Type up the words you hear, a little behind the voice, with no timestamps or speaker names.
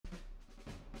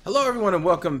Hello everyone and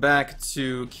welcome back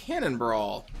to Cannon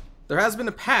Brawl. There has been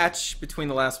a patch between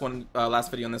the last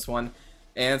video and this one,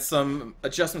 and some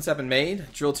adjustments have been made.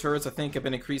 Drill turrets, I think, have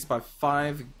been increased by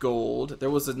 5 gold. There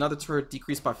was another turret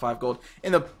decreased by 5 gold.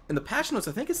 In the patch notes,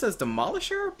 I think it says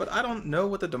Demolisher, but I don't know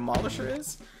what the Demolisher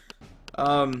is.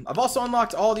 I've also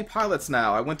unlocked all the pilots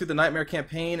now. I went through the Nightmare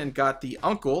campaign and got the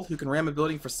Uncle, who can ram a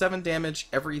building for 7 damage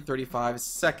every 35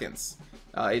 seconds.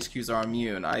 HQs are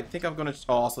immune. I think I'm going to...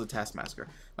 Oh, also the Taskmaster.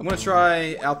 I'm going to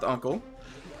try out the Uncle.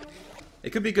 It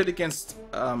could be good against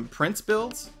Prince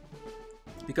builds,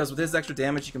 because with his extra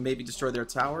damage you can maybe destroy their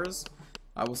towers.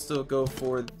 I will still go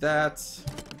for that.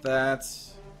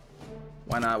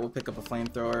 Why not? We'll pick up a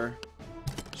flamethrower,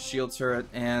 shield turret,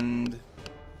 and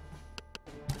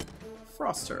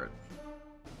frost turret.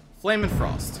 Flame and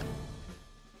frost.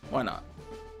 Why not?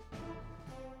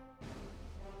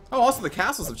 Oh, also the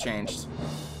castles have changed.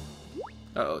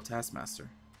 Uh-oh, Taskmaster.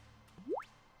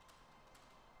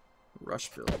 Rush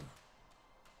build.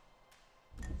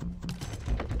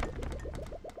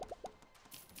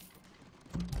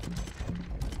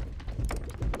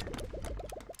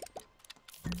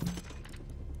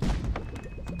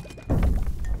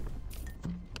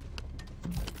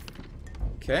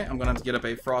 Okay, I'm gonna have to get up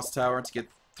a frost tower to get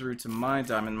through to my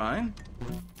diamond mine.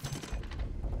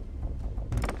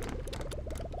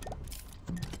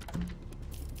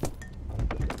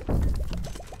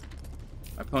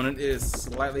 Opponent is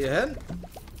slightly ahead.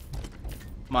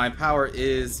 My power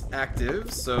is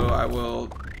active, so I will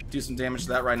do some damage to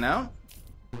that right now.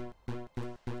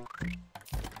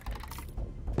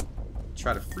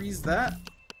 Try to freeze that.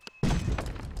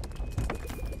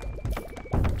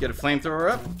 Get a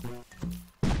flamethrower up.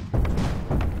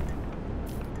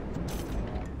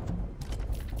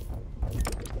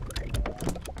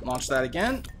 Launch that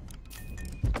again.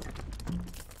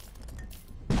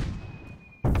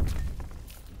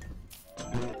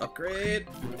 Upgrade.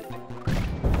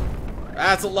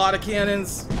 That's a lot of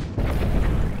cannons.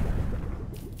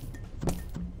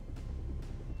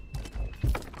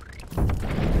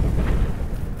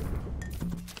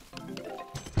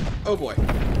 Oh boy.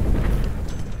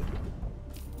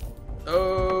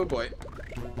 Oh boy.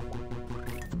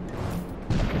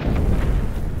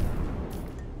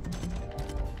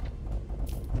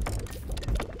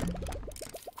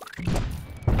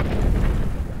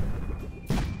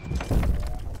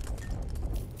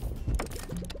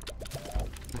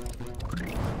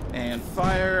 And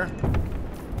fire.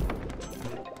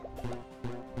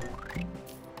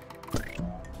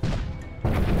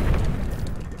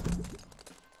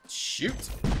 Shoot.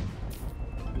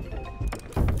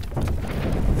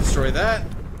 Destroy that.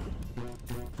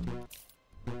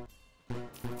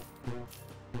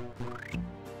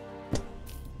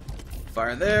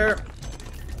 Fire there.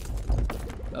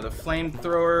 Another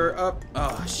flamethrower up.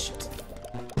 Oh, shit.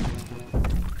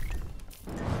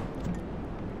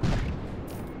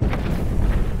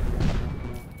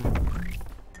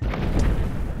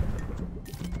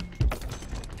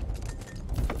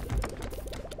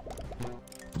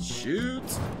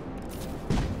 Shoot.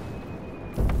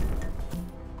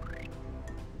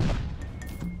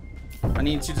 I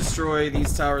need to destroy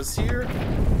these towers here.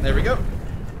 There we go.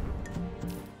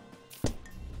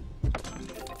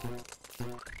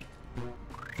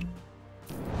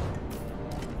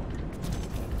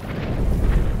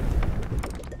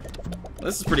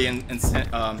 This is pretty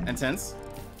intense.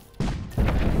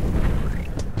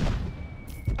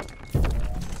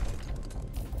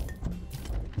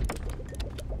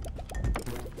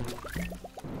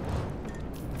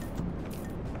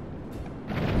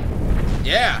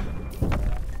 Yeah!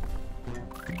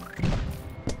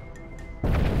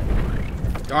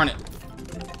 Darn it.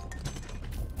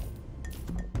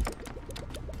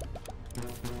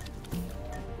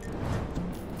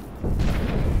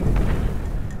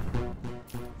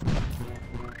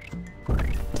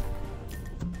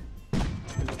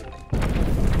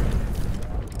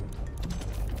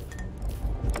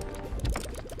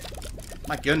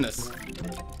 My goodness.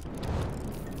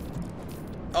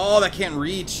 Oh, that can't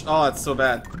reach. Oh, it's so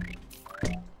bad.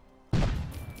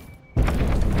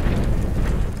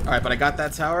 Alright, but I got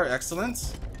that tower.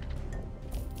 Excellent.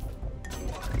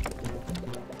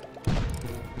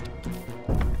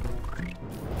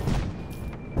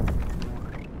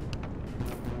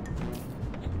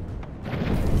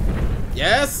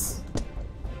 Yes!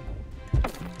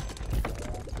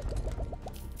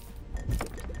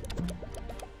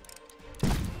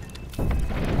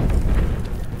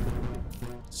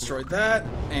 Destroyed that,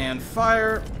 and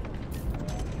fire.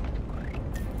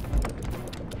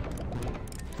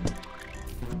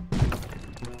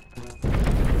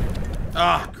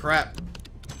 Ah, crap.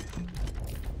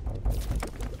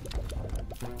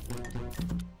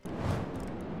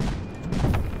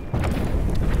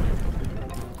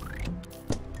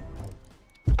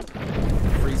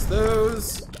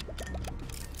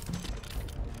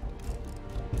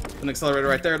 An accelerator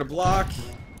right there to block.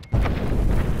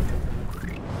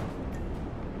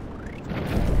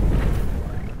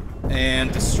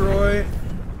 And destroy.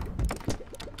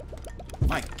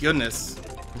 My goodness.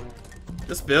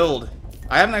 This build.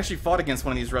 I haven't actually fought against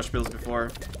one of these rush builds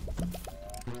before.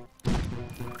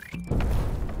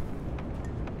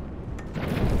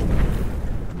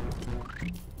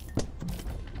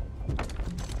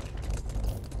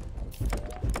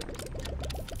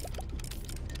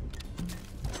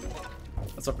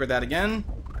 Let's upgrade that again.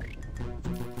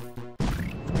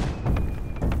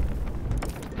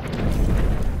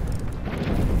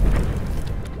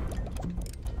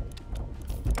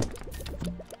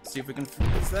 See if we can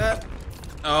freeze that.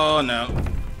 Oh no.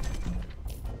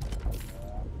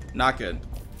 Not good.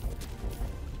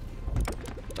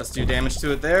 Let's do damage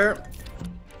to it there.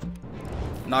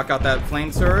 Knock out that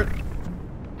flame turret.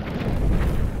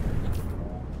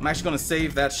 I'm actually going to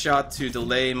save that shot to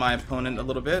delay my opponent a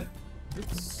little bit.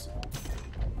 Oops.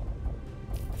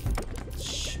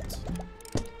 Shit.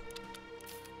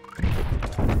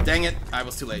 Dang it, I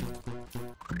was too late.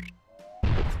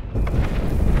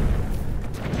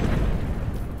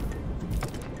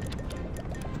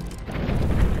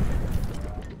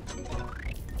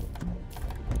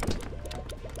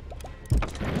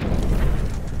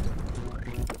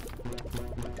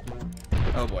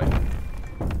 Oh boy.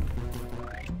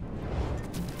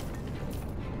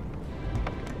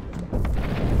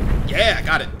 Yeah, I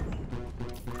got it.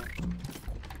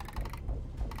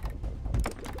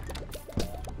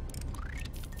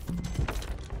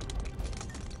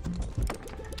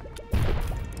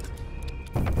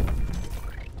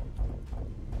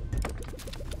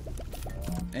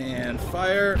 And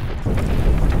fire.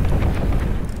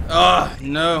 Oh,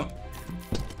 no.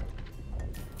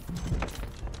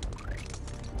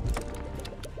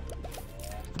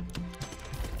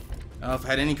 Oh, if I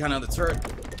had any kind of other turret,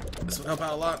 this would help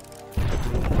out a lot.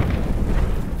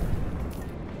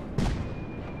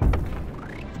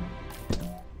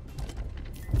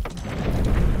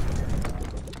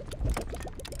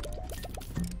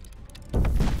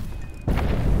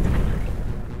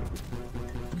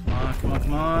 Come on, come on,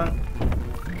 come on.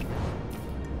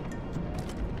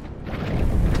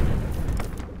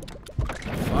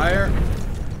 Fire.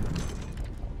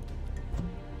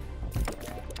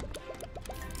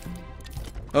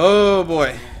 Oh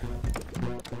boy.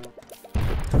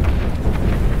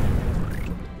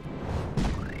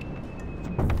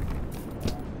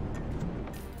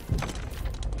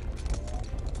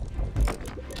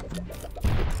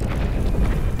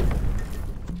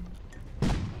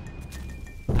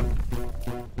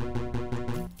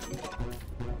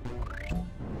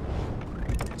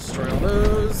 Destroy all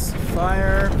those.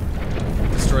 Fire.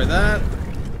 Destroy that.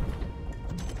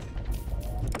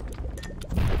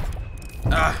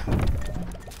 Ah.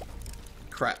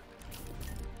 Crap.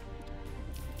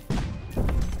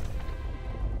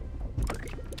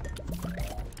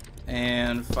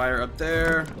 And fire up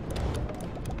there.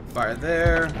 Fire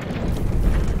there.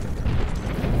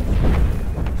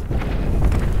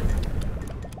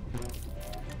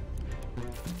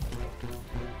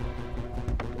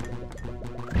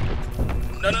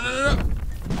 No, no, no, no,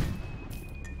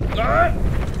 no. Ah!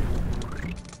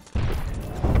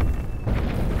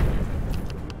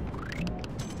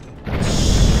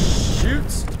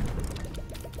 Shoot.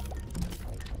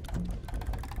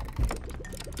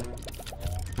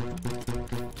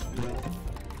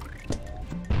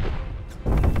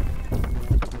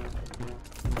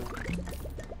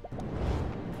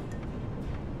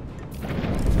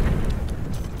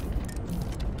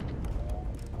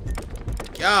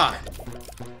 God.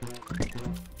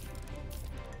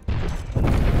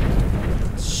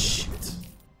 Shit.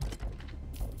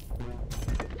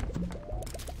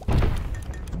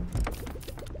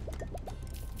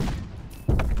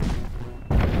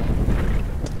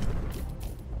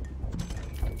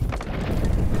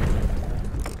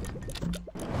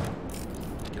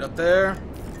 Get up there.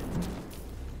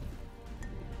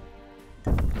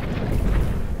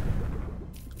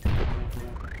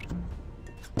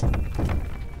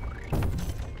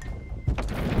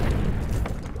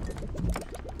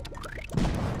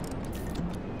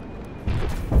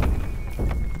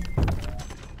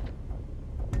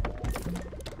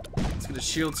 Let's get a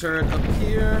shield turret up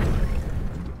here.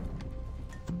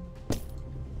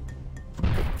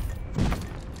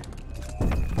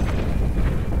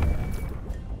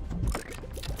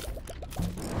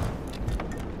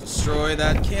 Destroy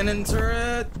that cannon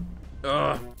turret.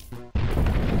 Ugh.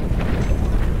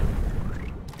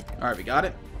 Alright, we got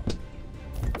it.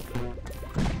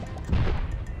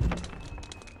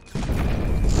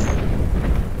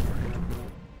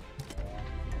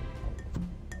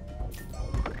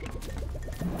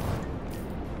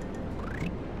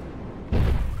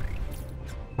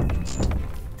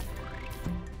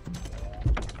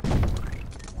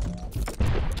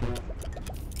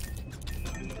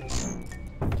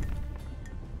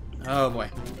 Oh boy.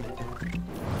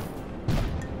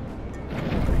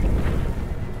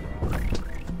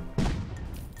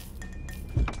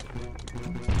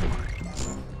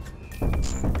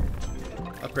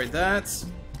 Upgrade that.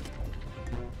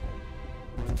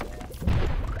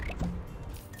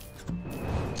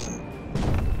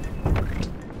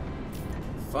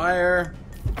 Fire.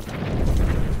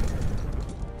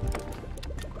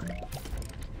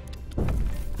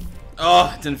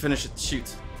 Oh, didn't finish it.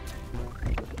 Shoot.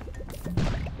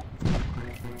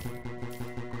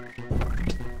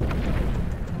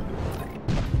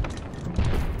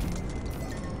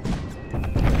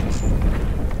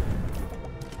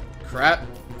 Crap.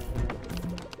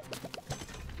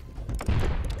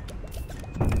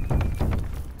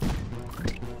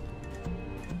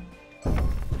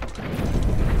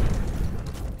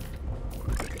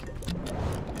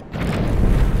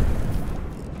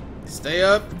 Stay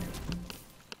up.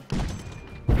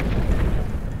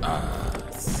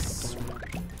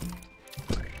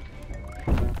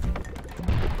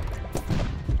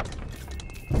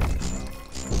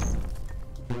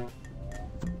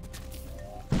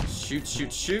 Shoot,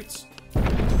 shoot, shoot.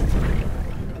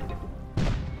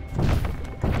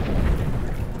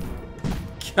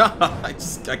 God,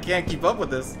 I can't keep up with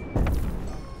this.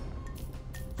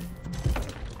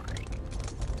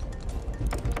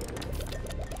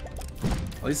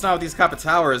 At least not with these copper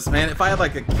towers, man. If I had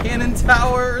like a cannon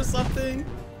tower or something.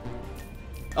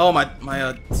 Oh, my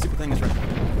stupid thing is right.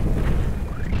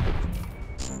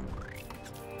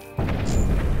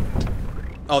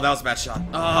 Oh, that was a bad shot.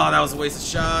 Oh, that was a wasted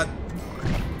shot.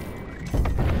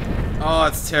 Oh,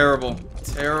 it's terrible.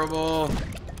 Terrible.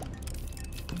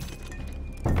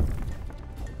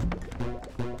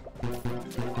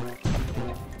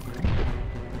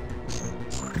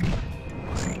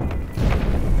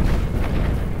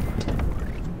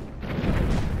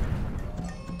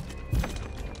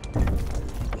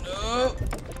 No.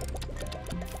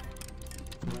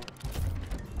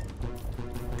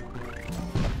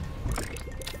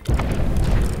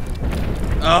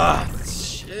 Ah,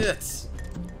 shit.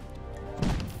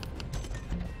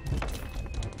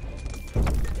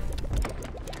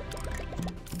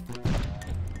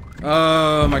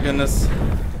 Oh my goodness.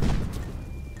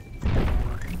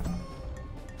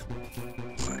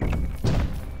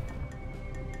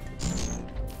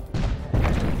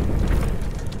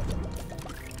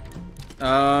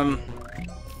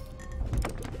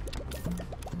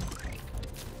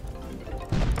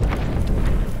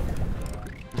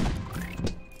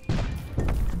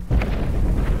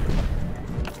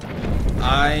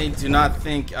 I do not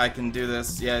think I can do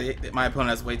this. Yeah, my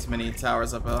opponent has way too many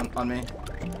towers up on me.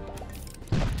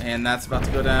 And that's about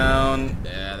to go down.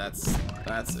 Yeah,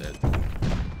 that's it.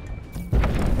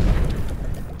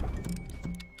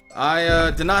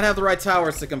 I did not have the right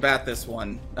towers to combat this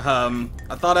one.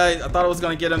 I thought I was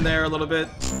gonna get him there a little bit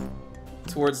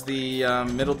towards the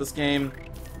middle of this game,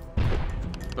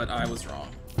 but I was wrong.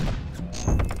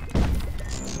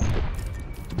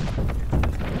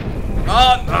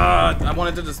 I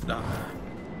wanted to just.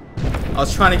 I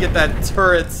was trying to get that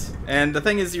turret, and the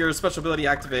thing is, your special ability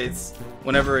activates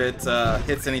whenever it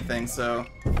hits anything, so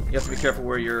you have to be careful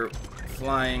where you're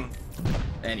flying.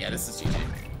 And yeah, this is GG.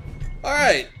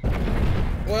 Alright.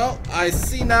 Well, I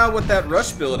see now what that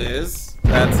rush build is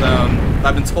that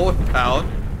I've been told about.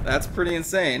 That's pretty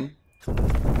insane.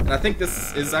 And I think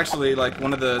this is actually like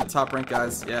one of the top ranked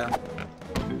guys. Yeah.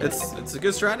 It's a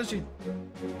good strategy.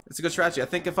 It's a good strategy. I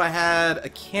think if I had a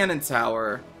cannon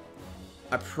tower,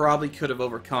 I probably could have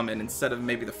overcome it instead of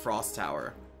maybe the frost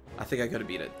tower. I think I could have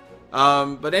beat it.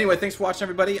 But anyway, thanks for watching,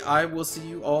 everybody. I will see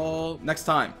you all next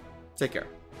time. Take care.